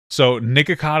So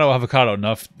Nickacado Avacado,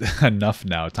 enough enough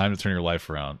now. Time to turn your life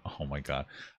around. Oh my god.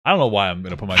 I don't know why I'm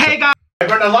gonna put myself. Hey guys, I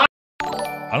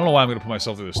don't know why I'm gonna put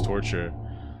myself through this torture.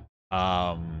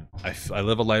 I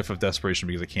live a life of desperation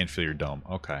because I can't feel your dome.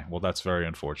 Okay, well that's very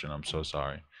unfortunate. I'm so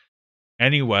sorry.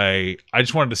 Anyway, I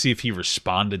just wanted to see if he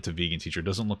responded to Vegan Teacher. It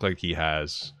doesn't look like he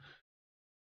has.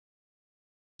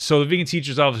 So the Vegan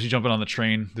Teacher's obviously jumping on the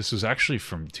train. This was actually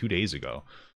from 2 days ago.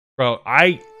 Bro,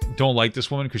 I don't like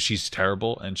this woman because she's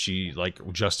terrible and she like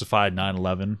justified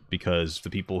 9/11 because the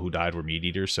people who died were meat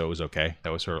eaters, so it was okay.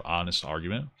 That was her honest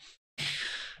argument.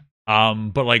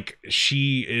 But like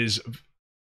she is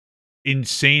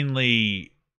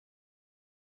insanely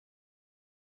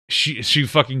she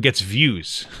fucking gets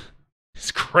views.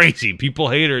 It's crazy. People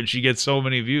hate her and she gets so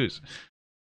many views.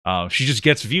 She just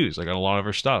gets views like on a lot of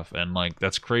her stuff, and like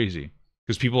that's crazy.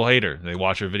 Because people hate her. They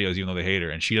watch her videos even though they hate her,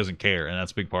 and she doesn't care, and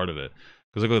that's a big part of it.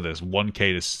 Because look at this, 1K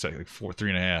to like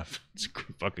 3.5. It's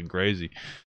fucking crazy.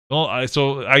 Well,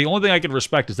 the only thing I can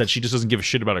respect is that she just doesn't give a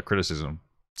shit about her criticism.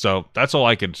 So that's all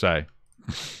I can say.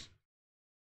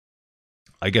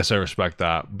 I guess I respect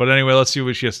that. But anyway, let's see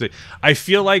what she has to say. I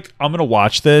feel like I'm going to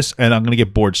watch this, and I'm going to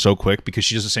get bored so quick because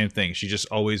she does the same thing. She just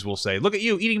always will say, look at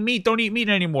you, eating meat, don't eat meat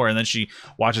anymore. And then she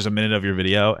watches a minute of your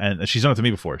video, and she's done it to me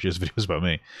before. She has videos about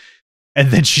me. And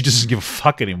then she doesn't give a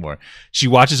fuck anymore. She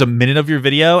watches a minute of your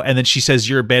video, and then she says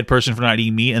you're a bad person for not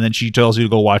eating meat, and then she tells you to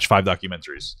go watch 5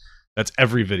 documentaries. That's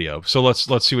every video. So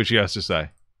let's see what she has to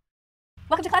say.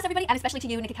 Welcome to class, everybody, and especially to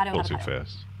you, Nickacado Avacado. Too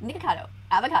fast. Nickacado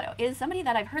Avacado is somebody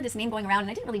that I've heard this name going around, and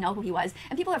I didn't really know who he was,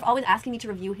 and people are always asking me to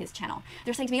review his channel.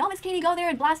 They're saying to me, oh, Miss Katie, go there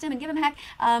and blast him and give him heck,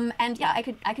 and yeah, I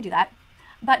could do that.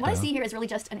 But what I see here is really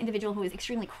just an individual who is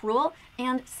extremely cruel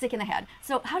and sick in the head.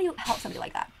 So how do you help somebody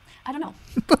like that? I don't know.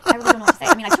 I really don't know what to say.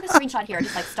 I mean, I took a screenshot here,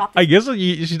 just like stop. I guess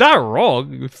she's not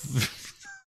wrong.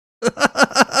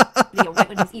 Video right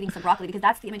when he's eating some broccoli, because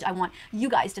that's the image I want you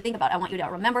guys to think about. I want you to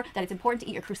remember that it's important to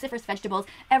eat your cruciferous vegetables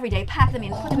every day. Pack them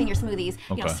in, put them in your smoothies.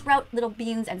 Okay. You know, sprout little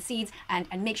beans and seeds, and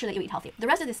make sure that you eat healthy. The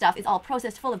rest of this stuff is all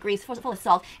processed, full of grease, full of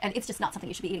salt, and it's just not something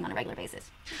you should be eating on a regular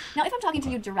basis. Now, if I'm talking to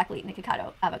you directly,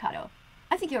 Nickacado Avacado,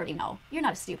 I think you already know. You're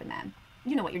not a stupid man.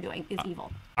 You know what you're doing is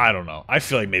evil. I don't know. I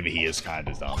feel like maybe he is kind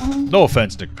of dumb. No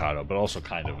offense, Nickacado, but also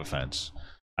kind of offense.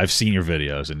 I've seen your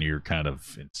videos, and you're kind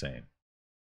of insane.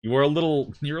 You're a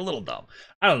little dumb.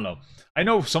 I don't know. I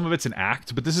know some of it's an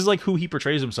act, but this is like who he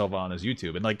portrays himself on his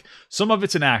YouTube. And like some of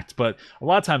it's an act, but a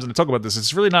lot of times when I talk about this,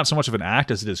 it's really not so much of an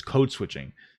act as it is code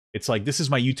switching. It's like, this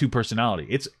is my YouTube personality.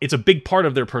 It's a big part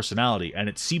of their personality, and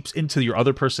it seeps into your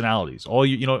other personalities. All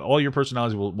your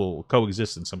personalities will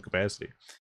coexist in some capacity.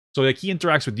 So like he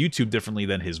interacts with YouTube differently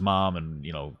than his mom and,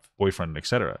 you know, boyfriend,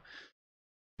 etc.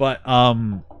 But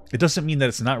it doesn't mean that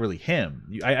it's not really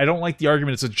him. I don't like the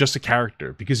argument it's just a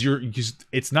character, because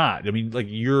it's not. I mean, like,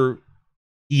 you're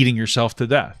eating yourself to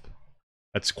death.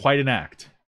 That's quite an act.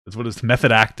 That's what it's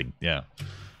method acting. Yeah.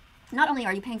 Not only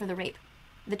are you paying for the rape,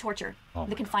 the torture,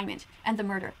 the confinement, and the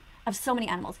murder of so many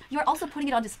animals, you are also putting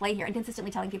it on display here and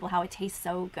consistently telling people how it tastes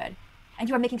so good. And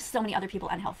you are making so many other people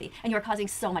unhealthy, and you are causing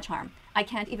so much harm. I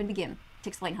can't even begin to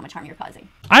explain how much harm you're causing.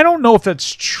 I don't know if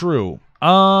that's true.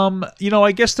 You know,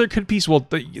 I guess there could be, well,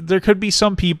 there could be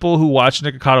some people who watch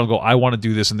Nickacado and go, I want to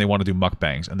do this, and they want to do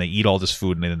mukbangs, and they eat all this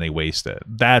food and then they waste it.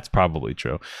 That's probably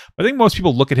true. But I think most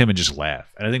people look at him and just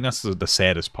laugh. And I think that's the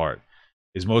saddest part,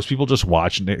 is most people just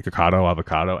watch Nickacado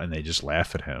Avacado and they just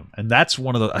laugh at him. And that's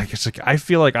one of the, I guess, like, I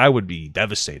feel like I would be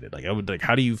devastated. Like, I would, like,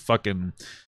 how do you fucking,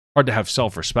 hard to have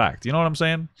self-respect. You know what I'm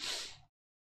saying?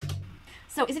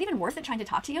 So is it even worth it trying to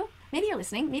talk to you? Maybe you're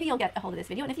listening. Maybe you'll get a hold of this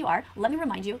video. And if you are, let me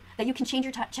remind you that you can change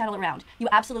your channel around. You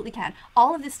absolutely can.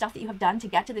 All of this stuff that you have done to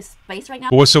get to this space right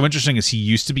now. But what's so interesting is he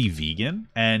used to be vegan,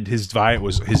 and his diet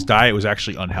was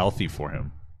actually unhealthy for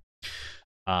him.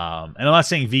 And I'm not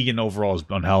saying vegan overall is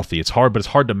unhealthy. It's hard, but it's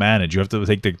hard to manage. You have to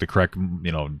take the correct,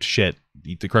 you know,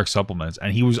 eat the correct supplements.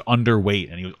 And he was underweight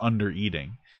and he was under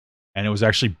eating, and it was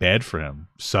actually bad for him.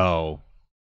 So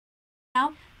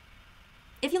now,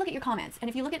 if you look at your comments, and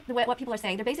if you look at what people are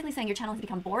saying, they're basically saying your channel has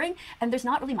become boring, and there's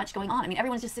not really much going on. I mean,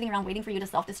 everyone's just sitting around waiting for you to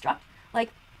self-destruct. Like,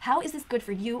 how is this good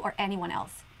for you or anyone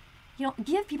else? You know,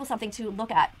 give people something to look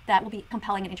at that will be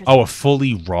compelling and interesting. Oh, a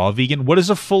fully raw vegan? What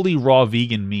does a fully raw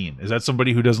vegan mean? Is that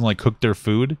somebody who doesn't, like, cook their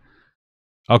food?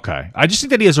 Okay. I just think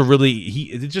that he has a really...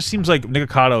 It just seems like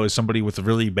Nickacado is somebody with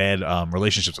really bad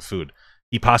relationships with food.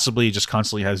 He possibly just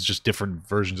constantly has just different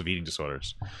versions of eating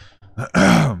disorders.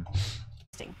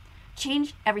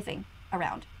 Change everything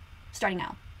around, starting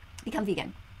now. Become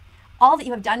vegan. all that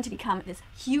you have done to become this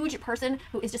huge person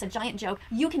who is just a giant joke,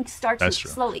 you can start to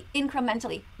slowly,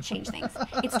 incrementally change things.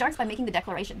 It starts by making the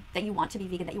declaration that you want to be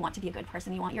vegan, that you want to be a good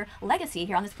person, you want your legacy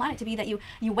here on this planet to be that you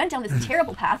went down this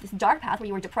terrible path, this dark path where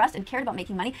you were depressed and cared about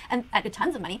making money and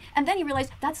tons of money, and then you realize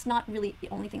that's not really the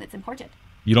only thing that's important.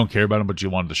 You don't care about him, but you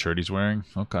wanted the shirt he's wearing?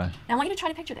 Okay. Now I want you to try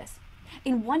to picture this.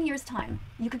 In 1 year's time,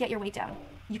 you could get your weight down,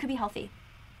 you could be healthy,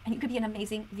 and you could be an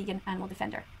amazing vegan animal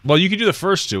defender. Well, you could do the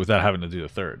first two without having to do the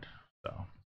third. So.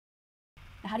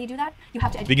 How do you do that? You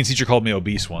have to. Vegan teacher called me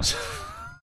obese once.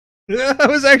 That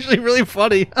was actually really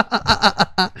funny.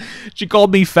 She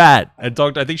called me fat and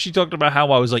talked. I think she talked about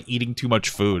how I was like eating too much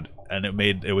food and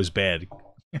it was bad.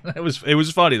 It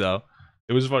was funny though.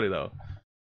 It was funny though.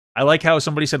 I like how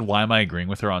somebody said, "Why am I agreeing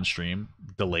with her on stream?"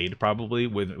 Delayed probably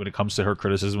when it comes to her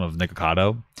criticism of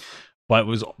Nickacado.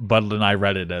 But then I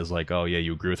read it as like, oh yeah,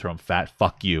 you agree with her, I'm fat,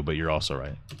 fuck you, but you're also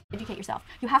right. Educate yourself.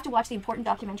 You have to watch the important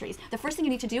documentaries. The first thing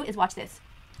you need to do is watch this.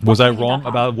 Was I wrong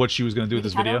about what she was going to do with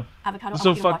this video? Avocado.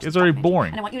 So it's already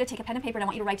boring. And I want you to take a pen and paper and I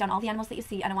want you to write down all the animals that you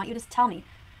see and I want you to tell me.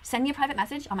 Send me a private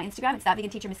message on my Instagram. It's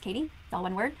 @veganteachermisskatie. It's all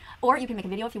one word. Or you can make a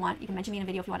video if you want. You can mention me in a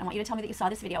video if you want. I want you to tell me that you saw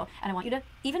this video and I want you to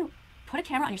even put a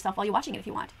camera on yourself while you're watching it if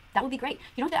you want. That would be great.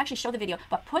 You don't have to actually show the video,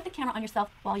 but put the camera on yourself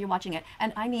while you're watching it.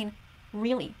 And I mean,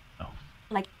 really,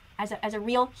 like as a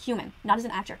real human, not as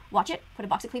an actor. Watch it, put a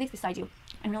box of Kleenex beside you,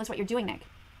 and realize what you're doing, Nick.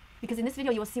 Because in this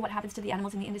video, you will see what happens to the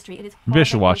animals in the industry. It is horrifying. Maybe I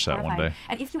should watch that one day.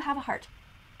 And if you have a heart,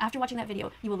 after watching that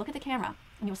video, you will look at the camera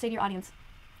and you will say to your audience,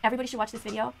 everybody should watch this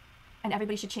video and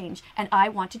everybody should change. And I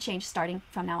want to change starting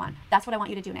from now on. That's what I want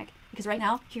you to do, Nick. Because right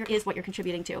now, here is what you're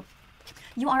contributing to.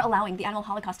 You are allowing the animal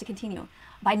holocaust to continue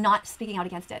by not speaking out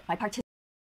against it, by participating.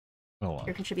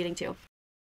 You're contributing to.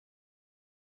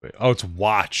 Wait, oh, it's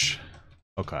watch.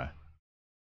 Okay.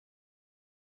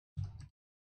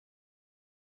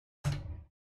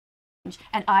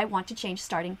 And I want to change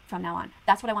starting from now on.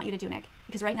 That's what I want you to do, Nick.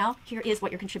 Because right now, here is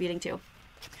what you're contributing to.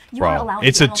 You are allowing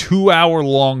it's a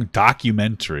 2-hour-long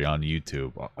documentary on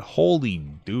YouTube. Holy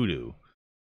doo-doo.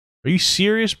 Are you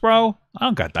serious, bro?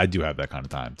 I do have that kind of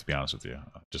time, to be honest with you.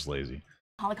 I'm just lazy.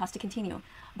 Holocaust to continue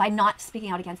by not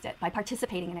speaking out against it, by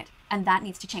participating in it. And that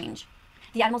needs to change.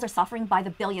 The animals are suffering by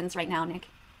the billions right now, Nick.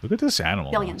 Look at this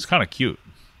animal. Billions. It's kind of cute.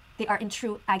 They are in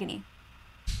true agony.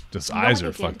 Its eyes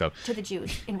are fucked up. To the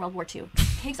Jews in World War II.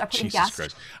 Pigs are putting Jesus gas.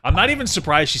 Christ. I'm not even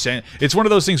surprised she's saying it's one of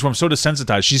those things where I'm so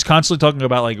desensitized. She's constantly talking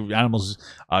about like animals,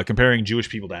 comparing Jewish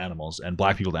people to animals and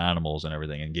black people to animals and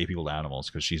everything and gay people to animals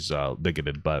because she's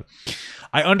bigoted. But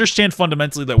I understand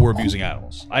fundamentally that we're abusing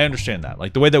animals. I understand that.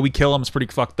 Like the way that we kill them is pretty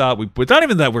fucked up. It's not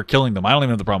even that we're killing them. I don't even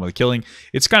have the problem with killing.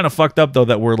 It's kind of fucked up though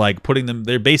that we're like putting them.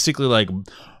 They're basically like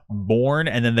born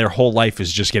and then their whole life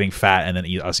is just getting fat and then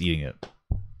us eating it.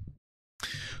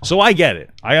 So I get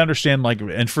it. I understand. Like,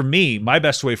 and for me, my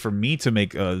best way for me to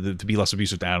make to be less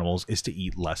abusive to animals is to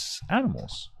eat less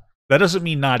animals. That doesn't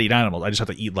mean not eat animals. I just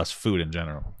have to eat less food in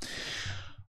general.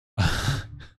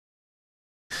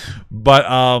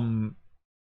 But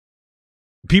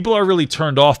people are really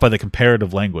turned off by the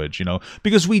comparative language, you know,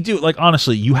 because we do. Like,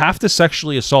 honestly, you have to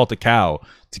sexually assault a cow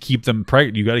to keep them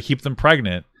pregnant. You got to keep them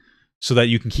pregnant so that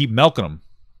you can keep milking them.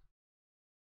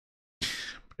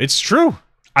 It's true.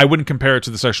 I wouldn't compare it to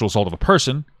the sexual assault of a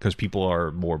person because people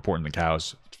are more important than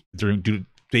cows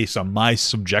based on my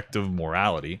subjective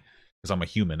morality because I'm a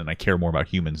human and I care more about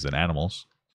humans than animals.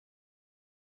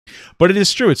 But it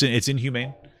is true. It's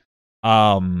inhumane.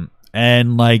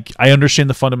 And like I understand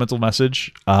the fundamental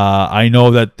message. I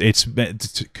know that it's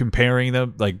comparing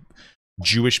them like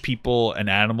Jewish people and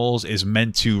animals is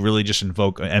meant to really just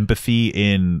invoke empathy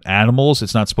in animals.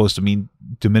 It's not supposed to mean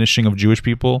diminishing of Jewish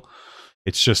people.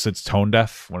 It's just it's tone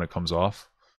deaf when it comes off.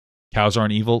 Cows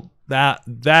aren't evil.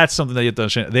 That's something that you have to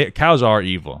understand. Cows are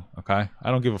evil. Okay,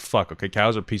 I don't give a fuck. Okay,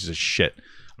 cows are pieces of shit.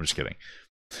 I'm just kidding.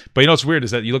 But you know what's weird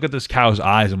is that you look at this cow's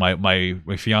eyes, and my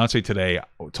fiance today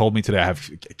told me today I have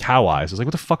cow eyes. I was like,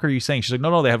 what the fuck are you saying? She's like,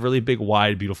 no, they have really big,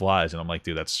 wide, beautiful eyes. And I'm like,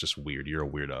 dude, that's just weird. You're a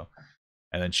weirdo.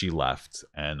 And then she left,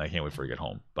 and I can't wait for her to get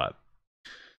home. But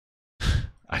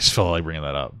I just felt like bringing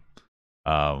that up.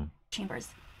 Chambers.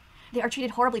 They are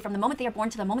treated horribly from the moment they are born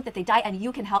to the moment that they die, and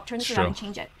you can help turn this around and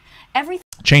change it.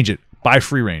 Change it. Buy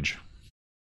free range.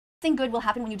 Everything good will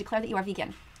happen when you declare that you are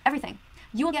vegan. Everything.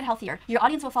 You will get healthier. Your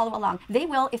audience will follow along. They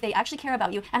will, if they actually care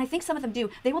about you, and I think some of them do,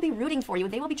 they will be rooting for you.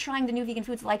 They will be trying the new vegan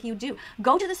foods like you do.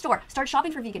 Go to the store. Start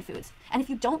shopping for vegan foods. And if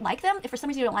you don't like them, if for some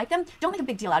reason you don't like them, don't make a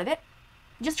big deal out of it.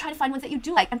 Just try to find ones that you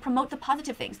do like and promote the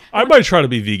positive things. I might try to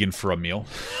be vegan for a meal.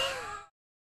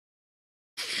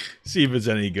 See if it's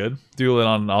any good.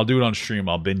 I'll do it on stream.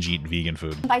 I'll binge eat vegan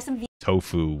food. Buy some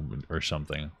tofu or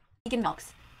something. Vegan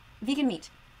milks, vegan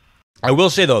meat. I will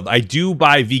say though, I do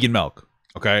buy vegan milk.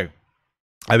 Okay,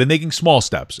 I've been making small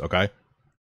steps. Okay,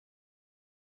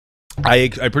 I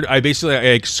basically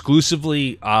I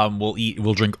exclusively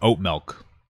will drink oat milk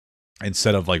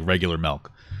instead of like regular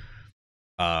milk.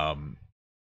 Not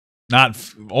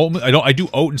I do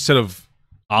oat instead of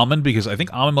almond because I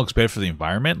think almond milk's bad for the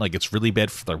environment. Like it's really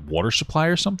bad for the water supply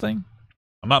or something.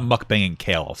 I'm not mukbanging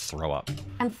kale. I'll throw up.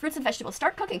 And fruits and vegetables.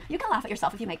 Start cooking. You can laugh at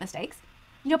yourself if you make mistakes.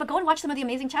 You know, but go and watch some of the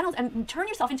amazing channels and turn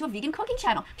yourself into a vegan cooking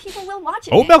channel. People will watch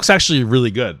it. Oat milk's actually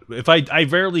really good. If I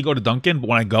rarely go to Dunkin', but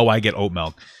when I go, I get oat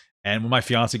milk. And when my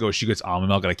fiance goes, she gets almond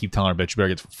milk, and I keep telling her, "Bitch, you better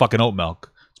get fucking oat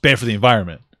milk. It's bad for the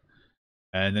environment."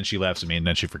 And then she laughs at me, and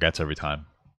then she forgets every time.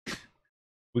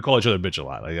 We call each other bitch a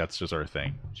lot. Like that's just our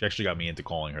thing. She actually got me into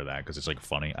calling her that because it's like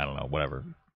funny. I don't know, whatever.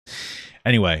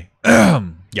 Anyway,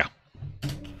 yeah.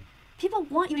 People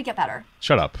want you to get better.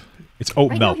 Shut up. It's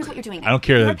oat right milk. Now, here's what you're doing. I don't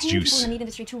care that it's paying juice. People in the meat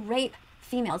industry to rape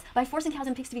females by forcing cows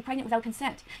and pigs to be pregnant without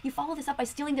consent. You follow this up by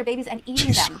stealing their babies and eating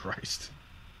Jesus them. Christ.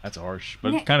 That's harsh,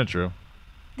 but Nick, kind of true.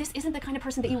 This isn't the kind of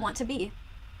person that you want to be.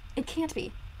 It can't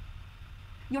be.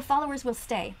 Your followers will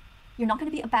stay. You're not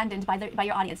going to be abandoned by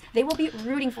your audience. They will be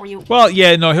rooting for you. Well,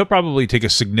 yeah, no, he'll probably take a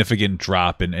significant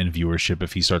drop in viewership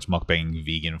if he starts mukbanging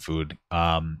vegan food.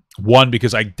 One,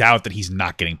 because I doubt that he's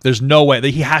not getting... There's no way that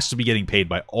he has to be getting paid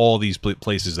by all these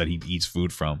places that he eats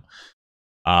food from.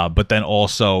 But then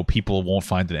also, people won't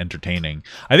find it entertaining.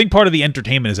 I think part of the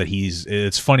entertainment is that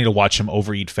it's funny to watch him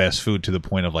overeat fast food to the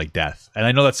point of, like, death. And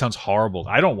I know that sounds horrible.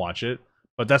 I don't watch it,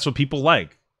 but that's what people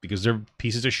like, because they're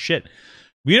pieces of shit.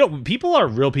 People are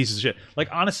real pieces of shit. Like,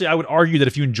 honestly, I would argue that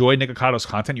if you enjoy Nickacado's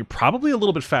content, you're probably a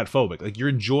little bit fat-phobic. Like, you're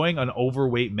enjoying an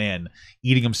overweight man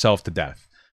eating himself to death.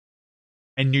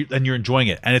 And you're enjoying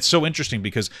it. And it's so interesting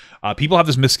because people have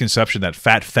this misconception that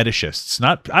fat fetishists,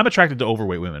 I'm attracted to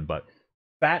overweight women, but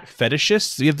fat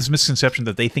fetishists, you have this misconception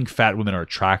that they think fat women are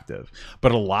attractive.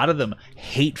 But a lot of them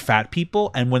hate fat people,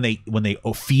 and when they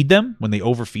overfeed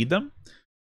them,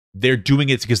 they're doing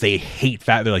it because they hate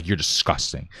fat. They're like, you're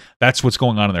disgusting. That's what's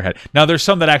going on in their head. Now, there's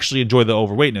some that actually enjoy the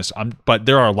overweightness, but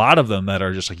there are a lot of them that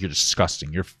are just like, you're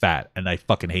disgusting. You're fat, and I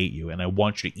fucking hate you, and I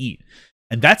want you to eat.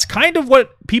 And that's kind of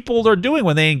what people are doing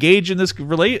when they engage in this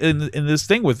in this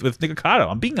thing with Nickacado.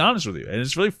 I'm being honest with you, and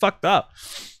it's really fucked up.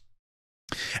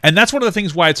 And that's one of the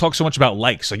things why I talk so much about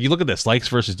likes. Like, you look at this, likes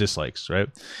versus dislikes, right?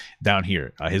 Down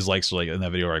here, his likes are like in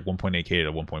that video are like 1.8K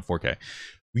to 1.4K.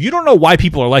 You don't know why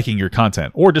people are liking your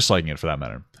content or disliking it for that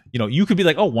matter. You know, you could be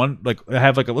like, oh, I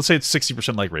have like let's say it's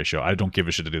 60% like ratio. I don't give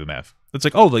a shit to do the math. It's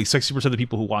like, oh, like 60% of the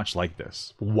people who watch like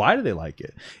this. Why do they like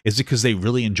it? Is it because they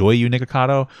really enjoy you,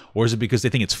 Nickacado? Or is it because they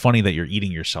think it's funny that you're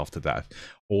eating yourself to death?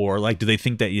 Or like, do they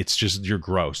think that it's just you're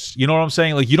gross? You know what I'm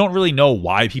saying? Like, you don't really know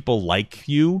why people like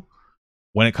you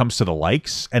when it comes to the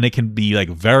likes. And it can be like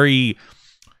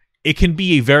it can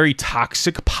be a very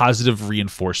toxic positive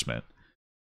reinforcement.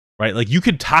 Right, like you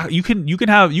can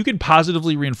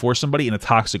positively reinforce somebody in a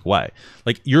toxic way.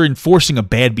 Like, you're enforcing a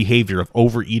bad behavior of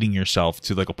overeating yourself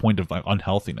to like a point of like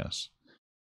unhealthiness.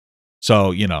 So,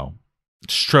 you know,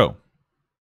 it's true.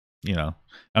 You know,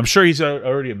 I'm sure he's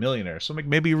already a millionaire, so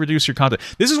maybe you reduce your content.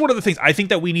 This is one of the things I think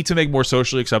that we need to make more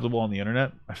socially acceptable on the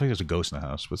internet. I feel like there's a ghost in the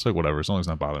house, but it's like whatever, as long as it's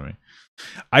not bothering me.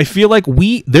 I feel like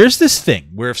there's this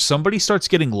thing where if somebody starts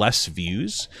getting less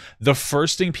views, the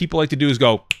first thing people like to do is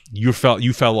go, you fell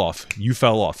off, you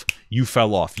fell off, you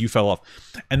fell off, you fell off.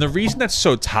 And the reason that's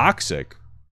so toxic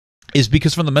is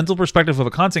because from the mental perspective of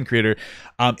a content creator,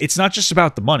 it's not just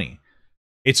about the money.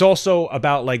 It's also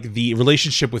about like the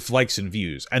relationship with likes and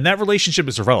views. And that relationship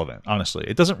is irrelevant, honestly.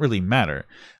 It doesn't really matter.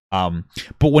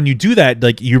 But when you do that,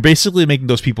 like, you're basically making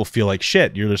those people feel like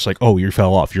shit. You're just like, oh, you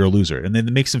fell off, you're a loser. And then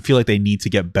it makes them feel like they need to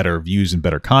get better views and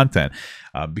better content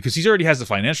because he already has the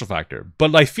financial factor.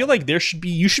 But I feel like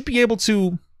you should be able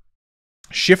to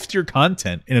shift your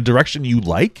content in a direction you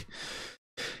like,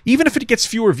 even if it gets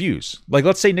fewer views. Like,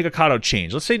 let's say Nickacado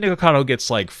changed. Let's say Nickacado gets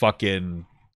like fucking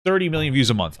 30 million views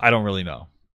a month. I don't really know.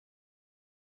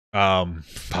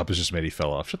 Papa's just made he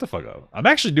fell off. Shut the fuck up. I'm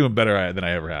actually doing better than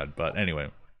I ever had. But anyway,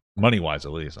 money-wise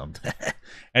at least.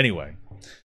 Anyway,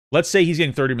 let's say he's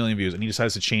getting 30 million views and he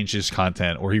decides to change his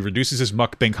content, or he reduces his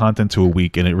mukbang content to a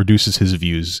week and it reduces his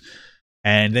views.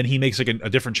 And then he makes like a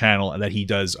different channel that he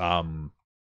does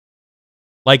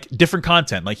like different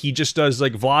content. Like, he just does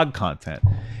like vlog content.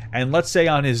 And let's say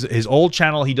on his old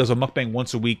channel, he does a mukbang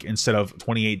once a week instead of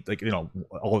 28, like, you know,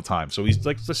 all the time. So he's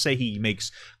like, let's say he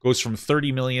goes from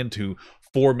 30 million to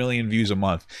 4 million views a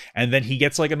month. And then he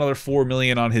gets like another 4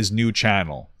 million on his new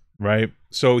channel, right?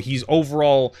 So he's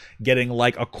overall getting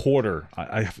like a quarter.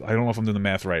 I don't know if I'm doing the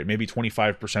math right. Maybe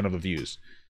 25% of the views.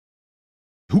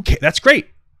 Who cares? That's great.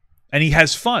 And he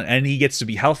has fun, and he gets to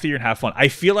be healthier and have fun. I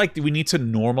feel like we need to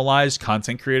normalize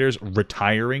content creators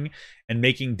retiring and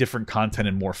making different content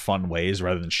in more fun ways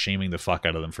rather than shaming the fuck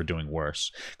out of them for doing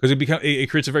worse. Because it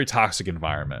creates a very toxic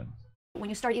environment. When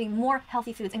you start eating more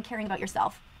healthy foods and caring about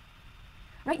yourself.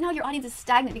 Right now, your audience is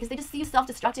stagnant because they just see you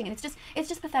self-destructing, and it's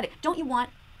just pathetic. Don't you want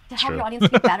to help your audience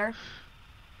be better?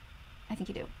 I think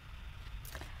you do.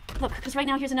 Look, because right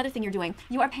now, here's another thing you're doing.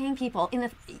 You are paying people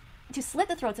to slit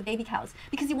the throats of baby cows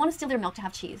because you want to steal their milk to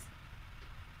have cheese.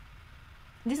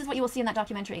 This is what you will see in that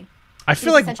documentary. I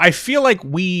feel like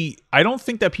I don't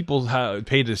think that people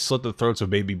pay to slit the throats of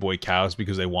baby boy cows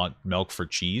because they want milk for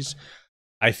cheese.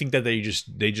 I think that they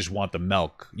just want the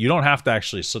milk. You don't have to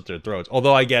actually slit their throats.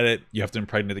 Although I get it, you have to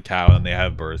impregnate the cow and they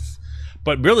have birth.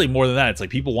 But really, more than that, it's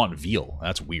like people want veal.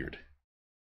 That's weird.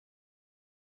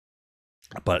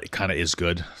 But it kind of is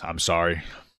good. I'm sorry.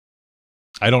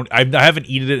 I haven't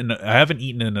eaten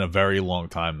it in a very long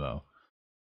time though,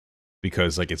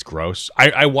 because like it's gross.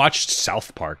 I watched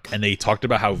South Park and they talked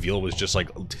about how veal was just like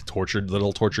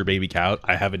little tortured baby cow.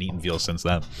 I haven't eaten veal since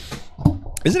then.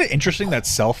 Isn't it interesting that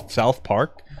South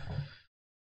Park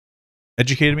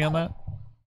educated me on that?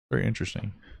 Very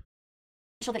interesting.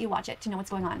 That you watch it to know what's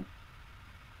going on.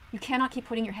 You cannot keep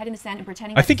putting your head in the sand and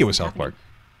pretending. I think it was South Park.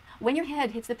 When your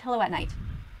head hits the pillow at night,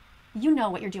 you know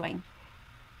what you're doing.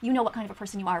 You know what kind of a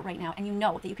person you are right now, and you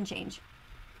know that you can change.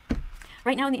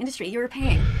 Right now in the industry, you're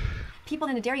paying people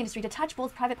in the dairy industry to touch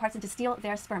bulls' private parts and to steal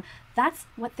their sperm. That's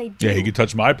what they do. Yeah, you can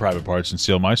touch my private parts and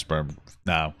steal my sperm.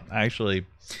 No, actually,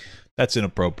 that's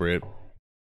inappropriate.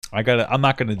 I'm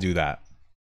not gonna do that.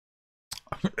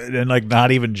 And like,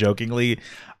 not even jokingly,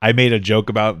 I made a joke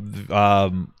about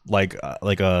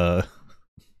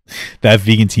that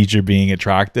vegan teacher being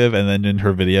attractive, and then in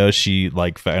her video she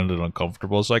like found it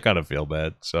uncomfortable, so I kind of feel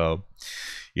bad. So,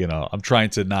 you know, I'm trying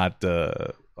to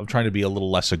be a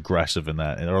little less aggressive in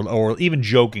that, or even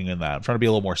joking in that. I'm trying to be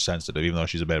a little more sensitive, even though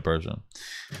she's a bad person.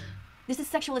 This is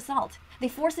sexual assault. They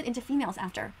force it into females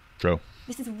after. True.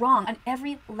 This is wrong on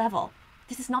every level.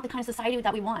 This is not the kind of society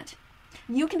that we want.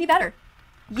 You can be better.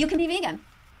 You can be vegan.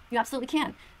 You absolutely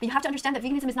can. But you have to understand that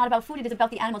veganism is not about food, it is about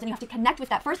the animals, and you have to connect with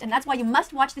that first, and that's why you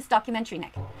must watch this documentary,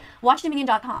 Nick.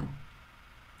 WatchDominion.com.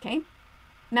 Okay?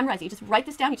 Memorize it. You just write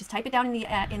this down, you just type it down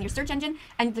in your search engine,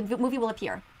 and the movie will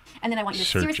appear. And then I want you to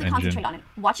seriously concentrate on it.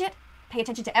 Watch it, pay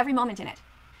attention to every moment in it.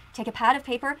 Take a pad of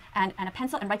paper and a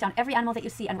pencil and write down every animal that you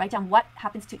see, and write down what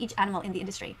happens to each animal in the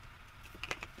industry.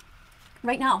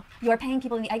 Right now, you are paying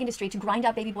people in the egg industry to grind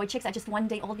up baby boy chicks at just 1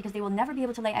 day old because they will never be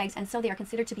able to lay eggs, and so they are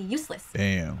considered to be useless.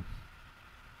 Damn.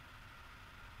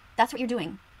 That's what you're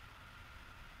doing.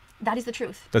 That is the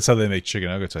truth. That's how they make chicken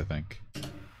nuggets, I think.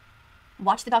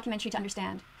 Watch the documentary to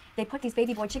understand. They put these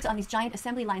baby boy chicks on these giant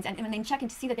assembly lines, and when they check in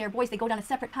to see that they are boys, they go down a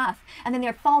separate path, and then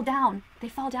they fall down. They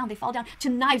fall down to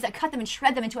knives that cut them and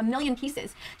shred them into a million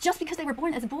pieces, just because they were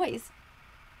born as boys.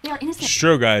 They are innocent. It's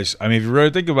true, guys. I mean, if you really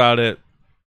think about it,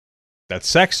 that's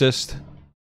sexist.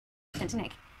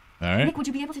 Nick. All right. Nick, would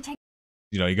you be able to take?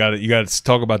 You know, you got to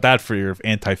talk about that for your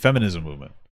anti-feminism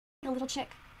movement. A little chick,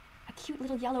 a cute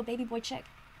little yellow baby boy chick,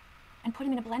 and put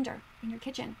him in a blender in your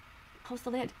kitchen. Close the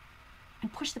lid,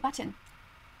 and push the button.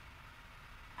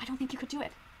 I don't think you could do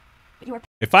it, but you are.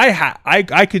 If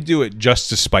I could do it just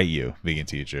to spite you, vegan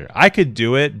teacher. I could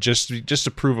do it just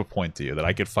to prove a point to you that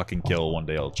I could fucking kill 1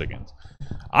 day old chickens.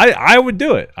 I would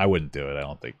do it. I wouldn't do it. I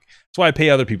don't think. That's why I pay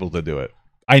other people to do it.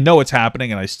 I know it's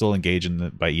happening, and I still engage in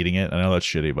it by eating it. I know that's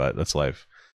shitty, but that's life.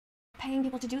 Paying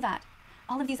people to do that.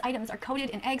 All of these items are coated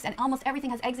in eggs, and almost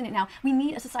everything has eggs in it now. We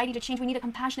need a society to change. We need a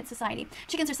compassionate society.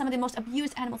 Chickens are some of the most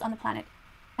abused animals on the planet,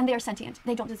 and they are sentient.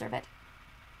 They don't deserve it.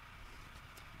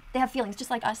 They have feelings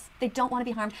just like us. They don't want to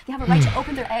be harmed. They have a right to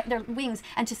open their wings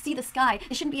and to see the sky.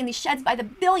 They shouldn't be in these sheds by the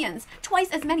billions. Twice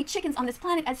as many chickens on this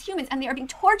planet as humans, and they are being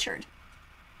tortured.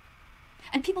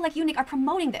 And people like you, Nick, are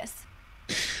promoting this.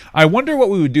 I wonder what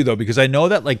we would do, though, because I know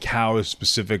that, like, cows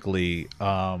specifically,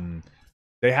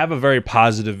 they have a very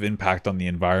positive impact on the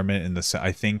environment.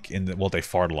 I think, well, they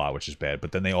fart a lot, which is bad,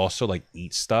 but then they also, like,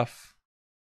 eat stuff.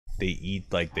 They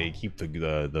eat, like, they keep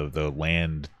the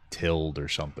land tilled or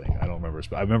something. I don't remember.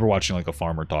 I remember watching, like, a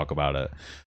farmer talk about it.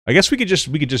 I guess we could just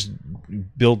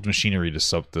build machinery to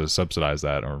subsidize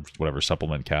that, or whatever,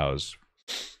 supplement cows.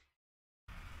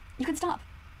 You can stop.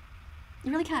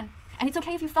 You really can. And it's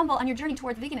okay if you fumble on your journey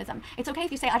towards veganism. It's okay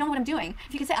if you say, I don't know what I'm doing.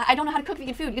 If you can say, I don't know how to cook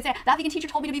vegan food. You can say, that vegan teacher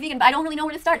told me to be vegan, but I don't really know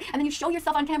where to start. And then you show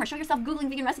yourself on camera, show yourself Googling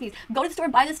vegan recipes. Go to the store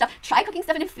and buy this stuff. Try cooking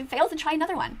stuff, and if it fails, then try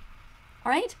another one.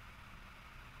 All right?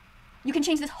 You can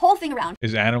change this whole thing around.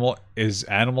 Is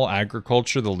animal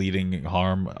agriculture the leading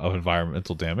harm of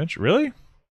environmental damage? Really?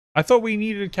 I thought we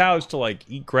needed cows to, like,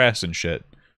 eat grass and shit.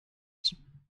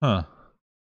 Huh.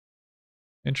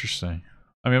 Interesting.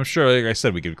 I mean, I'm sure, like I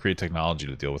said, we could create technology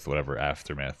to deal with whatever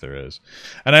aftermath there is.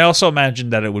 And I also imagine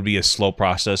that it would be a slow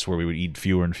process where we would eat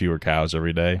fewer and fewer cows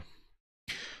every day.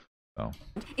 So.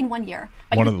 In 1 year.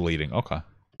 One of the leading. Okay.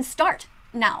 Start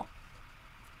now.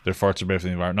 Their farts are bad for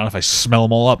the environment. Not if I smell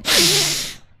them all up.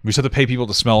 We just have to pay people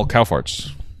to smell cow farts.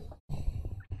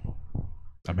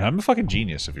 I mean, I'm a fucking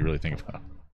genius if you really think about it.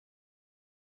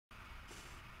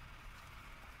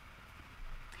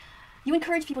 You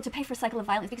encourage people to pay for a cycle of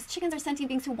violence because chickens are sentient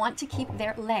beings who want to keep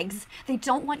their legs. They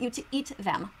don't want you to eat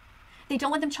them. They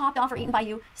don't want them chopped off or eaten by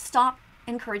you. Stop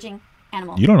encouraging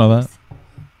animals. You don't know that.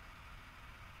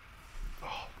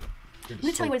 I'm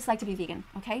going to tell you what it's like to be vegan,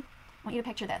 okay? I want you to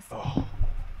picture this.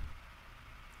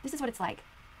 This is what it's like.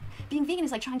 Being vegan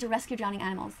is like trying to rescue drowning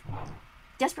animals.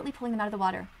 Desperately pulling them out of the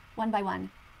water, one by one.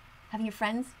 Having your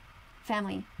friends,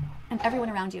 family, and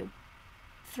everyone around you.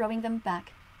 Throwing them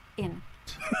back in.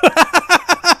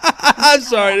 I'm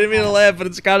sorry, I didn't mean to laugh, but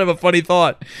it's kind of a funny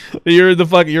thought.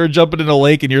 You're jumping in a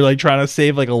lake and you're like trying to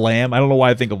save like a lamb. I don't know why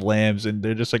I think of lambs, and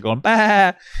they're just like going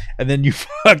bah, and then you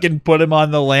fucking put him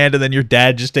on the land, and then your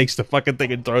dad just takes the fucking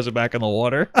thing and throws it back in the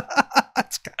water.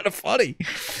 That's kind of funny.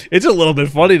 It's a little bit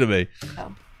funny to me.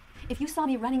 So, if you saw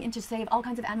me running in to save all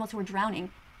kinds of animals who were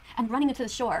drowning and running into the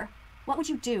shore, what would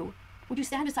you do? Would you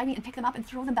stand beside me and pick them up and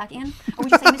throw them back in? Or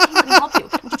would you say, Miss Kate, let me help you?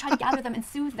 Would you try to gather them and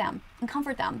soothe them and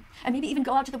comfort them? And maybe even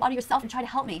go out to the water yourself and try to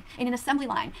help me in an assembly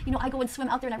line. You know, I go and swim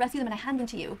out there and I rescue them and I hand them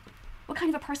to you. What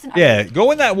kind of a person are you? Yeah, go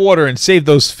in that water and save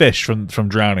those fish from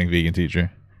drowning, vegan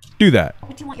teacher. Do that.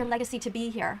 What do you want your legacy to be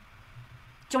here?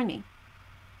 Join me.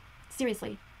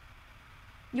 Seriously.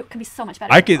 You can be so much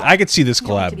better. I could see this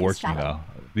collab working though.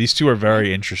 These two are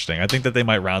very interesting. I think that they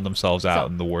might round themselves out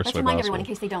in the worst way possible. Let's remind everyone in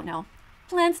case they don't know.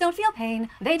 Plants don't feel pain,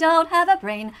 they don't have a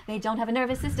brain, they don't have a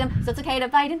nervous system, so it's okay to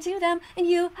bite into them, and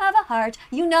you have a heart,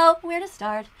 you know where to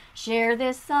start. Share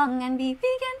this song and be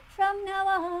vegan from now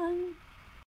on.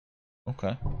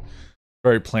 Okay.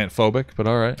 Very plant phobic, but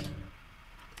alright.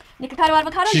 Nickacado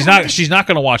Avacado. She's not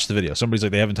gonna watch the video. Somebody's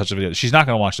like, they haven't touched the video. She's not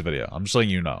gonna watch the video. I'm just letting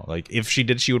you know. Like, if she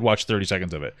did, she would watch 30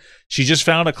 seconds of it. She just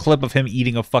found a clip of him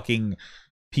eating a fucking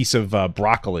piece of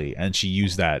broccoli, and she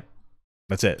used that.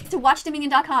 That's it. To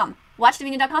watchdominion.com.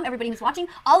 Watchdominion.com, everybody who's watching,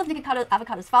 all of Nickacado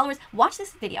Avocado's followers, watch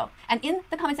this video. And in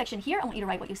the comment section here, I want you to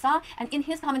write what you saw. And in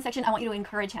his comment section, I want you to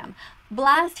encourage him.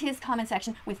 Blast his comment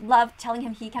section with love, telling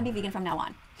him he can be vegan from now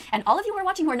on. And all of you who are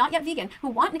watching who are not yet vegan, who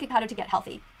want Nickacado to get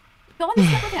healthy, go on this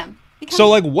step with him. So,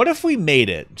 like, what if we made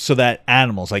it so that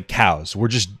animals, like cows, we're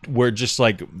just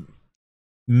like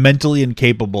mentally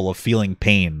incapable of feeling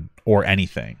pain or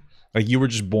anything? Like, you were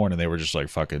just born and they were just like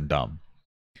fucking dumb.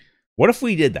 What if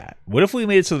we did that? What if we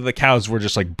made it so that the cows were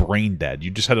just like brain dead? You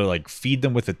just had to like feed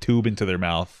them with a tube into their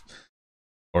mouth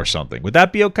or something. Would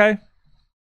that be okay?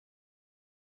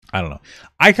 I don't know.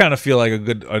 I kind of feel like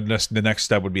the next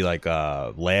step would be like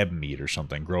lab meat or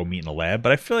something. Grow meat in a lab.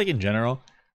 But I feel like in general,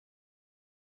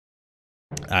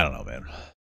 I don't know, man.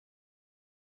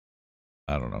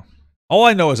 I don't know. All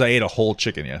I know is I ate a whole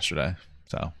chicken yesterday.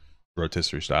 So,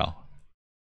 rotisserie style.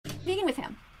 Vegan with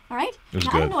him. All right?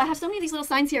 Now, I don't know. I have so many of these little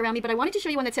signs here around me, but I wanted to show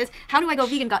you one that says,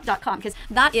 howdoigovegan.com, because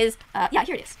that is, yeah,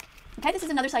 here it is. Okay, this is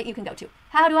another site you can go to.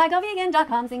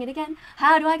 Howdoigovegan.com, sing it again.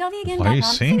 Howdoigovegan.com, Why are you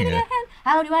singing sing it again.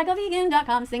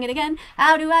 Howdoigovegan.com, sing it again.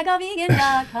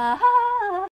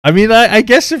 Howdoigovegan.com. I mean, I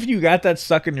guess if you got that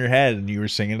stuck in your head and you were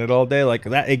singing it all day like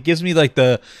that, it gives me like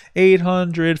the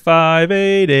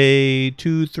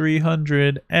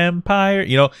 800-588-2300 Empire.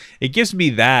 You know, it gives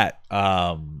me that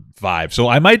vibe. So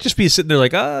I might just be sitting there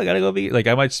like, oh, I gotta go vegan. Like,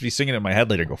 I might just be singing it in my head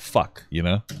later and go, fuck, you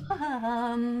know?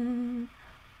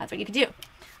 That's what you could do.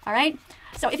 All right?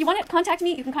 So if you want to contact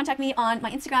me, you can contact me on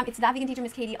my Instagram. It's that vegan teacher,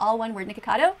 Miss Katie, all one word,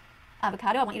 Nickacado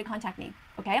Avacado. I want you to contact me.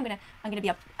 Okay? I'm gonna be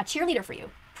a cheerleader for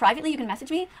you. Privately, you can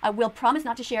message me. I will promise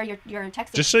not to share your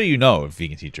text. Just so you know,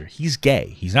 vegan teacher, he's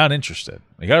gay. He's not interested.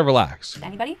 You gotta relax.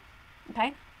 Anybody?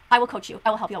 Okay? I will coach you.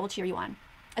 I will help you. I will cheer you on.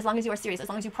 As long as you are serious, as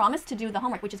long as you promise to do the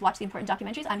homework, which is watch the important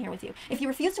documentaries, I'm here with you. If you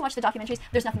refuse to watch the documentaries,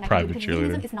 there's nothing I can do, because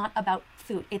veganism is not about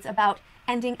food. It's about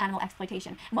ending animal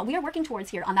exploitation. And what we are working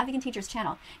towards here on That Vegan Teacher's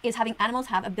channel is having animals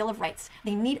have a Bill of Rights.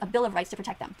 They need a Bill of Rights to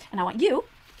protect them. And I want you,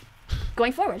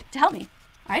 going forward, to help me.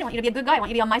 All right? I want you to be a good guy. I want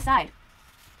you to be on my side.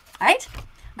 All right?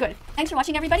 Good. Thanks for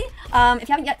watching, everybody. If you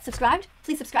haven't yet subscribed,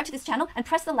 please subscribe to this channel and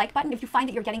press the like button if you find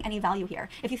that you're getting any value here.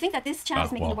 If you think that this channel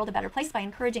is making the world a better place by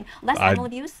encouraging less animal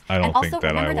abuse, and also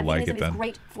remember that veganism is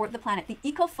great for the planet. The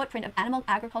eco footprint of animal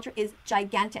agriculture is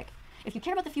gigantic. If you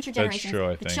care about the future generations,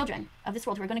 the children of this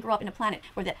world who are going to grow up in a planet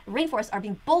where the rainforests are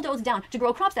being bulldozed down to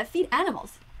grow crops that feed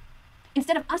animals,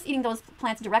 instead of us eating those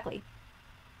plants directly,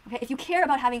 Okay, if you care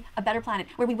about having a better planet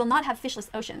where we will not have fishless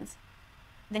oceans,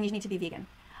 then you need to be vegan.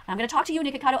 I'm going to talk to you,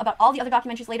 Nickacado, about all the other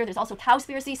documentaries later. There's also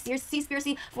Cowspiracy,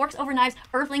 Seaspiracy, Forks Over Knives,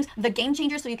 Earthlings, The Game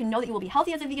Changers, so you can know that you will be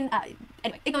healthy as a vegan.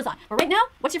 Anyway, it goes on. But right now,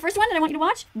 what's your first one that I want you to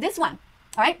watch? This one.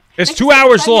 All right? It's 2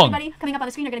 hours long. Coming up on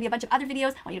the screen are going to be a bunch of other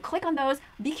videos. I want you to click on those.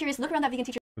 Be curious. Look around that vegan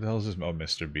teacher. What the hell is this? Oh,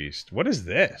 Mr. Beast. What is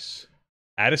this?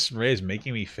 Addison Rae is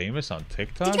making me famous on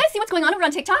TikTok? Did you guys see what's going on over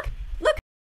on TikTok? Look.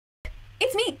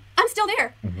 It's me. I'm still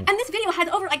there. And this video has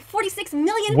over like 46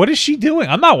 million. What is she doing?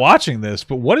 I'm not watching this,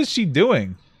 but what is she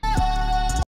doing?